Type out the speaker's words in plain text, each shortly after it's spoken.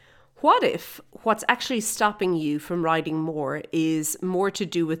What if what's actually stopping you from riding more is more to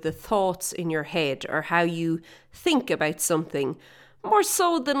do with the thoughts in your head or how you think about something, more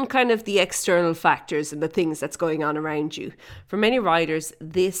so than kind of the external factors and the things that's going on around you? For many riders,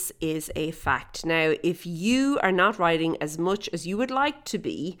 this is a fact. Now, if you are not riding as much as you would like to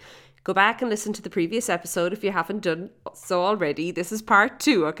be, go back and listen to the previous episode if you haven't done so already. This is part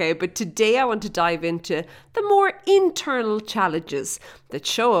 2, okay? But today I want to dive into the more internal challenges that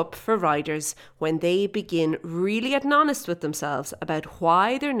show up for riders when they begin really getting honest with themselves about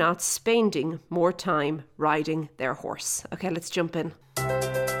why they're not spending more time riding their horse. Okay, let's jump in.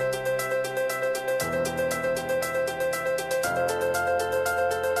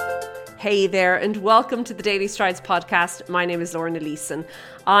 Hey there, and welcome to the Daily Strides podcast. My name is Lorna Leeson.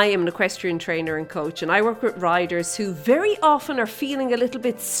 I am an equestrian trainer and coach, and I work with riders who very often are feeling a little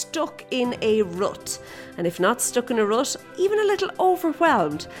bit stuck in a rut. And if not stuck in a rut, even a little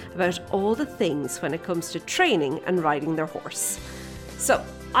overwhelmed about all the things when it comes to training and riding their horse. So,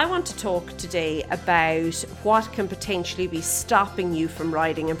 I want to talk today about what can potentially be stopping you from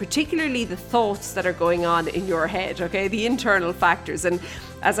riding, and particularly the thoughts that are going on in your head, okay? The internal factors. And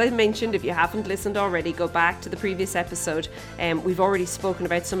as I mentioned, if you haven't listened already, go back to the previous episode. We've already spoken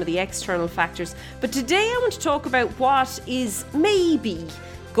about some of the external factors. But today I want to talk about what is maybe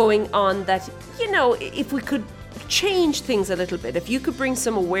going on that, if we could change things a little bit. If you could bring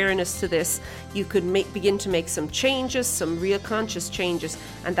some awareness to this, you could begin to make some changes, some real conscious changes,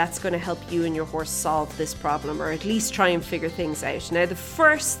 and that's going to help you and your horse solve this problem, or at least try and figure things out. Now, the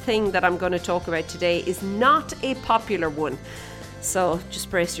first thing that I'm going to talk about today is not a popular one, so just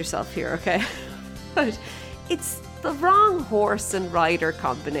brace yourself here, okay? But it's the wrong horse and rider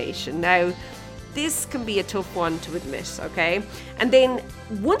combination. Now, this can be a tough one to admit, okay? And then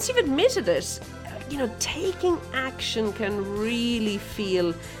once you've admitted it, taking action can really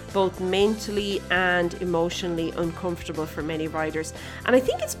feel both mentally and emotionally uncomfortable for many riders. And I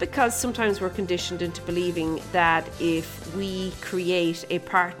think it's because sometimes we're conditioned into believing that if we create a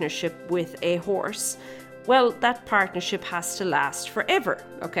partnership with a horse, well, that partnership has to last forever,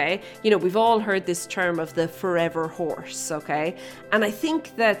 okay? We've all heard this term of the forever horse, okay? And I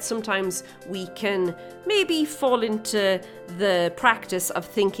think that sometimes we can maybe fall into the practice of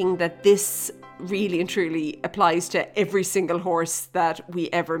thinking that this really and truly applies to every single horse that we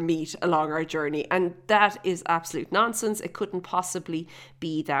ever meet along our journey. And that is absolute nonsense. It couldn't possibly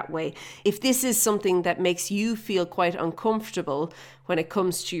be that way. If this is something that makes you feel quite uncomfortable when it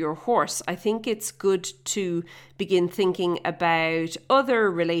comes to your horse, I think it's good to begin thinking about other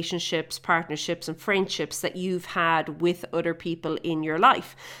relationships, partnerships, and friendships that you've had with other people in your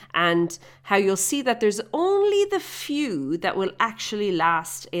life, and how you'll see that there's only the few that will actually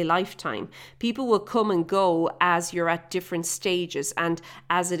last a lifetime. People will come and go as you're at different stages, and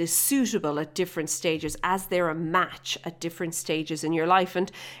as it is suitable at different stages, as they're a match at different stages in your life.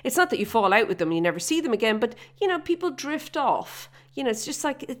 And it's not that you fall out with them and you never see them again, but people drift off. It's just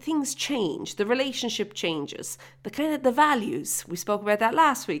like things change, the relationship changes, the values, we spoke about that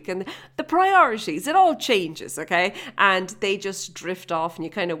last week, and the priorities, it all changes, okay? And they just drift off, and you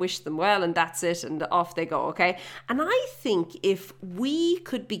kind of wish them well, and that's it, and off they go, okay? And I think if we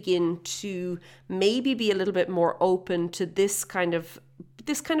could begin to maybe be a little bit more open to this kind of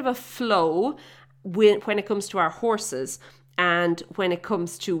a flow when it comes to our horses, and when it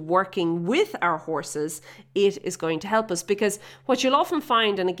comes to working with our horses, it is going to help us. Because what you'll often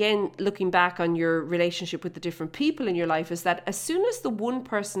find, and again, looking back on your relationship with the different people in your life, is that as soon as the one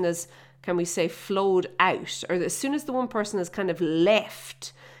person is, can we say, flowed out, or as soon as the one person has kind of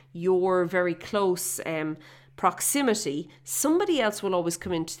left your very close proximity, somebody else will always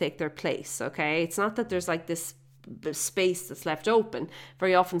come in to take their place, okay? It's not that there's like this space that's left open.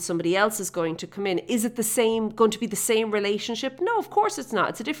 Very often somebody else is going to come in. Is it going to be the same relationship? No, of course it's not.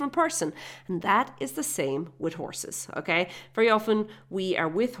 It's a different person. And that is the same with horses, okay? Very often we are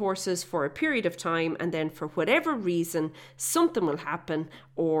with horses for a period of time, and then for whatever reason, something will happen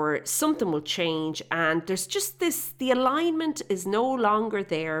or something will change, and there's just the alignment is no longer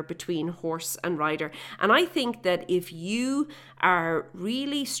there between horse and rider. And I think that if you are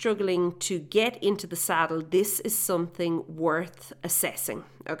really struggling to get into the saddle, this is something worth assessing,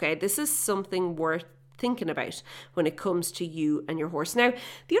 okay? This is something worth thinking about when it comes to you and your horse. Now,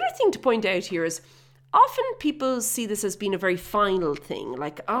 the other thing to point out here is often people see this as being a very final thing,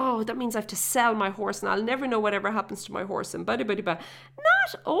 like, oh, that means I have to sell my horse and I'll never know whatever happens to my horse and blah.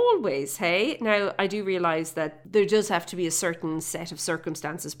 Not always, hey? Now, I do realize that there does have to be a certain set of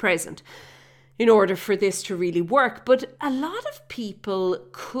circumstances present. in order for this to really work. But a lot of people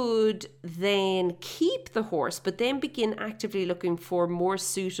could then keep the horse, but then begin actively looking for more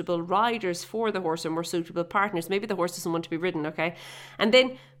suitable riders for the horse or more suitable partners. Maybe the horse doesn't want to be ridden, okay? And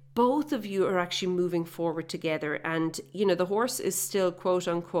then both of you are actually moving forward together, and the horse is still quote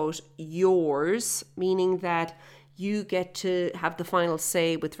unquote yours, meaning that you get to have the final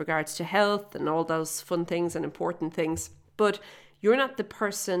say with regards to health and all those fun things and important things. But you're not the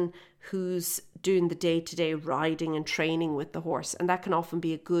person who's doing the day-to-day riding and training with the horse. And that can often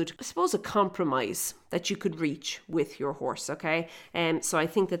be a good, I suppose, a compromise that you could reach with your horse, okay? So I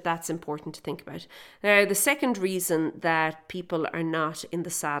think that that's important to think about. Now, the second reason that people are not in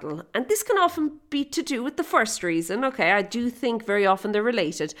the saddle, and this can often be to do with the first reason, okay? I do think very often they're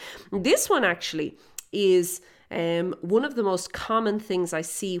related. This one actually is one of the most common things I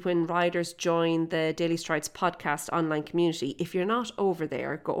see when riders join the Daily Strides podcast online community. If you're not over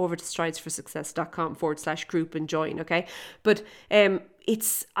there, go over to stridesforsuccess.com/group and join, okay? But I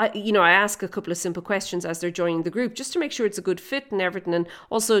ask a couple of simple questions as they're joining the group just to make sure it's a good fit and everything, and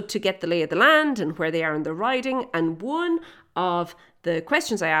also to get the lay of the land and where they are in their riding. And one of the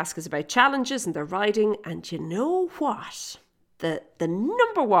questions I ask is about challenges in their riding. And you know what? The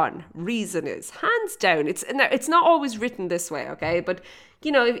number one reason is, hands down, it's not always written this way, okay? But,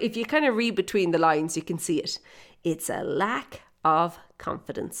 if you kind of read between the lines, you can see it. It's a lack of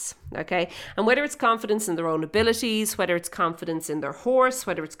confidence, okay? And whether it's confidence in their own abilities, whether it's confidence in their horse,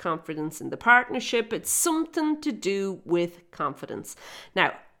 whether it's confidence in the partnership, it's something to do with confidence.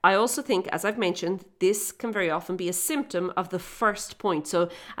 Now, I also think, as I've mentioned, this can very often be a symptom of the first point. So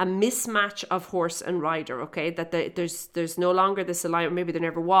a mismatch of horse and rider, okay? That there's no longer this alignment, maybe there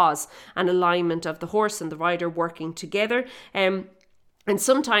never was an alignment of the horse and the rider working together. And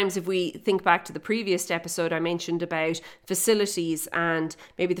sometimes if we think back to the previous episode, I mentioned about facilities and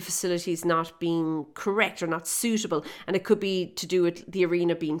maybe the facilities not being correct or not suitable. And it could be to do with the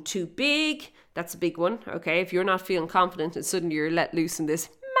arena being too big. That's a big one, okay? If you're not feeling confident and suddenly you're let loose in this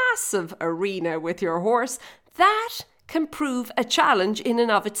massive arena with your horse, that can prove a challenge in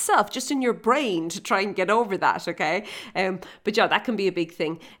and of itself, just in your brain to try and get over that, okay? But yeah, that can be a big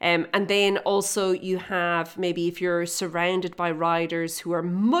thing. And then also you have, maybe if you're surrounded by riders who are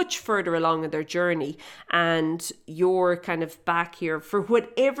much further along in their journey and you're kind of back here for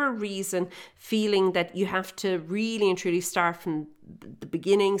whatever reason, feeling that you have to really and truly start from the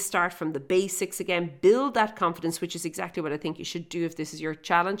beginning, start from the basics again, build that confidence, which is exactly what I think you should do if this is your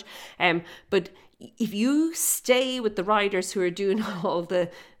challenge. But if you stay with the riders who are doing all the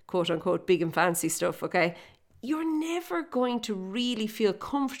quote unquote big and fancy stuff, okay, you're never going to really feel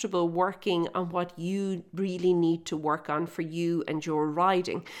comfortable working on what you really need to work on for you and your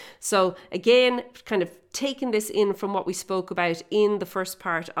riding. So again, kind of taking this in from what we spoke about in the first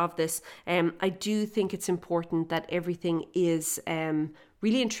part of this, I do think it's important that everything is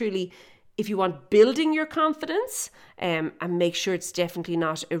really and truly, if you want, building your confidence, and make sure it's definitely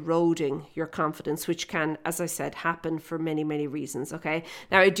not eroding your confidence, which can, as I said, happen for many, many reasons, okay?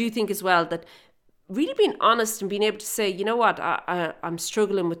 Now, I do think as well that really being honest and being able to say, you know what, I'm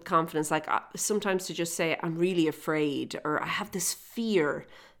struggling with confidence. Like sometimes to just say, I'm really afraid, or I have this fear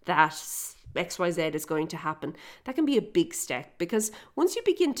that XYZ is going to happen. That can be a big step, because once you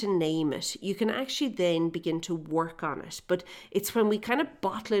begin to name it, you can actually then begin to work on it. But it's when we kind of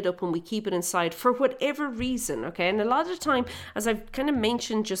bottle it up and we keep it inside for whatever reason, okay? And a lot of the time, as I've kind of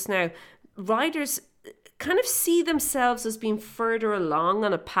mentioned just now, riders kind of see themselves as being further along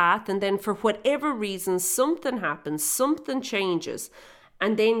on a path, and then for whatever reason something happens, something changes,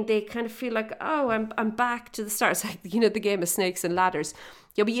 and then they kind of feel like, oh, I'm back to the start. It's like, the game of snakes and ladders.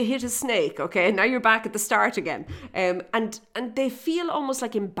 Yeah, but you hit a snake, okay, and now you're back at the start again. And they feel almost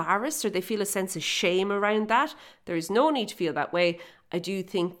like embarrassed, or they feel a sense of shame around that. There is no need to feel that way. I do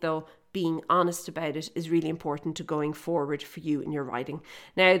think, though, being honest about it is really important to going forward for you in your riding.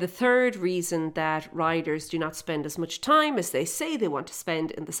 Now, the third reason that riders do not spend as much time as they say they want to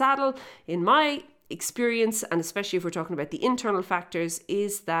spend in the saddle, in my experience, and especially if we're talking about the internal factors,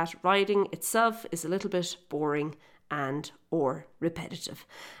 is that riding itself is a little bit boring and or repetitive.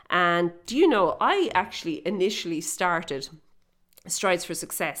 And do you know, I actually initially started Strides for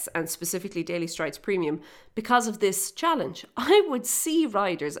Success, and specifically Daily Strides Premium, because of this challenge. I would see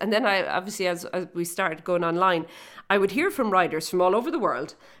riders, and then I obviously, as we started going online, I would hear from riders from all over the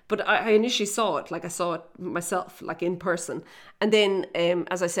world. But I initially saw it, like I saw it myself, like in person. And then,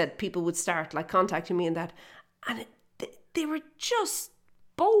 as I said, people would start like contacting me and that, and they were just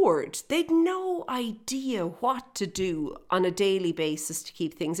bored. They'd no idea what to do on a daily basis to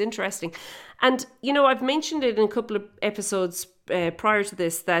keep things interesting. And, I've mentioned it in a couple of episodes prior to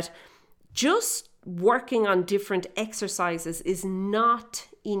this, that just working on different exercises is not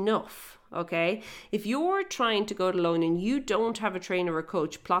enough. Okay, if you're trying to go it alone and you don't have a trainer or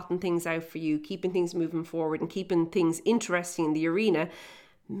coach plotting things out for you, keeping things moving forward and keeping things interesting in the arena,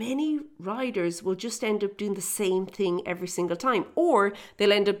 many riders will just end up doing the same thing every single time, or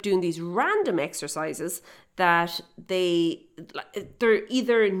they'll end up doing these random exercises that they're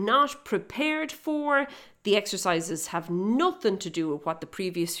either not prepared for. The exercises have nothing to do with what the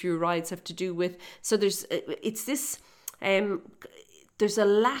previous few rides have to do with. So there's a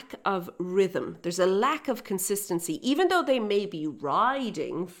lack of rhythm. There's a lack of consistency, even though they may be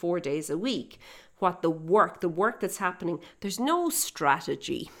riding 4 days a week. What the work that's happening, there's no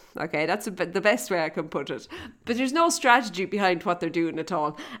strategy. Okay, that's the best way I can put it. But there's no strategy behind what they're doing at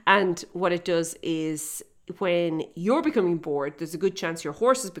all. And what it does is, when you're becoming bored, there's a good chance your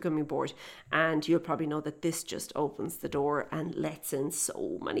horse is becoming bored, and you'll probably know that this just opens the door and lets in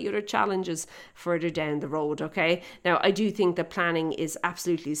so many other challenges further down the road. Okay, now I do think that planning is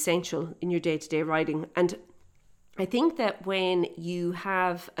absolutely essential in your day-to-day riding, and I think that when you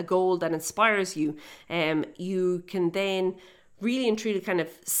have a goal that inspires you, you can then really and truly kind of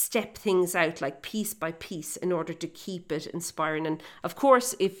step things out like piece by piece in order to keep it inspiring. And of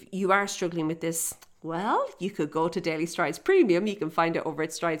course, if you are struggling with this, well, you could go to Daily Strides Premium. You can find it over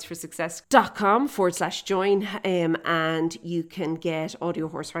at stridesforsuccess.com/join, and you can get audio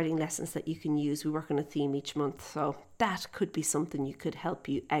horse riding lessons that you can use. We work on a theme each month, so that could be something you could help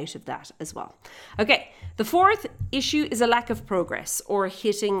you out of that as well. Okay, the fourth issue is a lack of progress or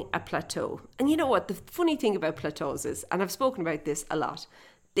hitting a plateau. And you know what? The funny thing about plateaus is, and I've spoken about this a lot,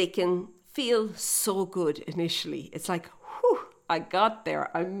 they can feel so good initially. It's like, whew, I got there.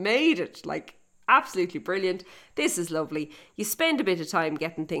 I made it. Like, absolutely brilliant. This is lovely. You spend a bit of time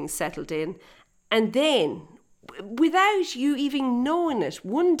getting things settled in, and then without you even knowing it,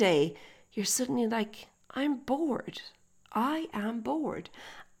 one day you're suddenly like, I'm bored. I am bored.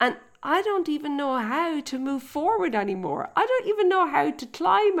 And I don't even know how to move forward anymore. I don't even know how to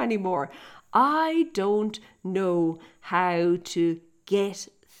climb anymore. I don't know how to get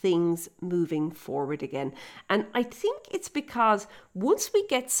things moving forward again. And I think it's because once we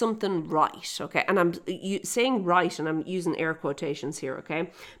get something right, okay, and I'm saying right and I'm using air quotations here, okay,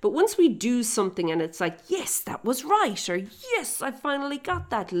 but once we do something and it's like, yes, that was right, or yes, I finally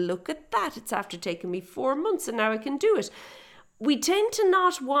got that, look at that, it's after taking me 4 months and now I can do it, we tend to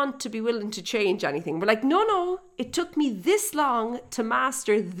not want to be willing to change anything. We're like, no, it took me this long to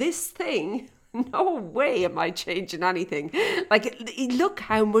master this thing. No way am I changing anything. Like, look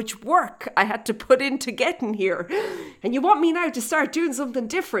how much work I had to put into getting here. And you want me now to start doing something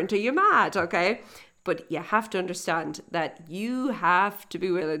different? Are you mad? Okay. But you have to understand that you have to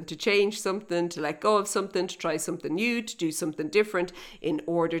be willing to change something, to let go of something, to try something new, to do something different in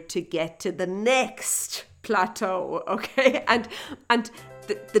order to get to the next plateau. Okay. And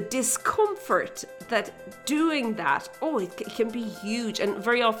the discomfort that doing that, it can be huge. And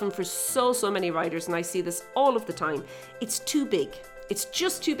very often for so many riders, and I see this all of the time, it's too big. It's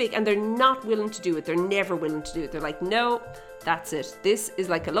just too big, and they're not willing to do it. They're never willing to do it. They're like, no, that's it. This is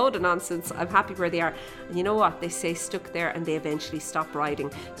like a load of nonsense. I'm happy where they are. And you know what? They stay stuck there and they eventually stop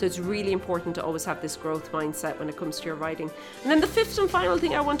riding. So it's really important to always have this growth mindset when it comes to your riding. And then the fifth and final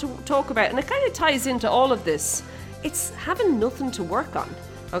thing I want to talk about, and it kind of ties into all of this, it's having nothing to work on.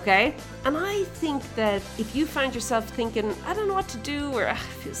 Okay? And I think that if you find yourself thinking, I don't know what to do, or it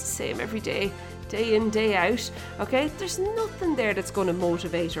feels the same every day, day in, day out, okay? There's nothing there that's going to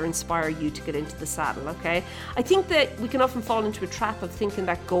motivate or inspire you to get into the saddle, okay? I think that we can often fall into a trap of thinking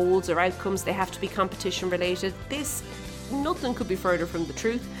that goals or outcomes, they have to be competition related. Nothing could be further from the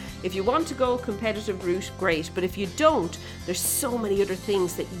truth. If you want to go competitive route, great. But if you don't, there's so many other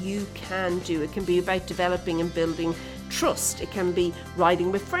things that you can do. It can be about developing and building trust. It can be riding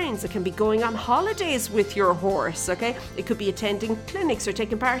with friends. It can be going on holidays with your horse, okay? It could be attending clinics or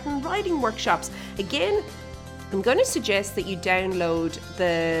taking part in riding workshops. Again, I'm going to suggest that you download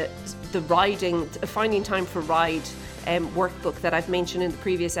the riding, Finding Time for Ride workbook that I've mentioned in the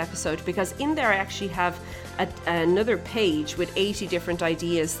previous episode, because in there I actually have another page with 80 different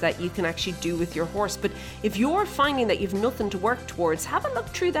ideas that you can actually do with your horse. But if you're finding that you've nothing to work towards, have a look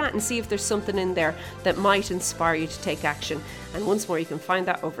through that and see if there's something in there that might inspire you to take action. And once more, you can find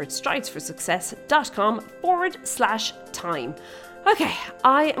that over at stridesforsuccess.com/time. Okay,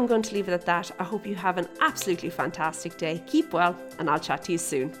 I am going to leave it at that. I hope you have an absolutely fantastic day. Keep well, and I'll chat to you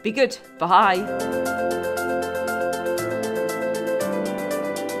soon. Be good. Bye.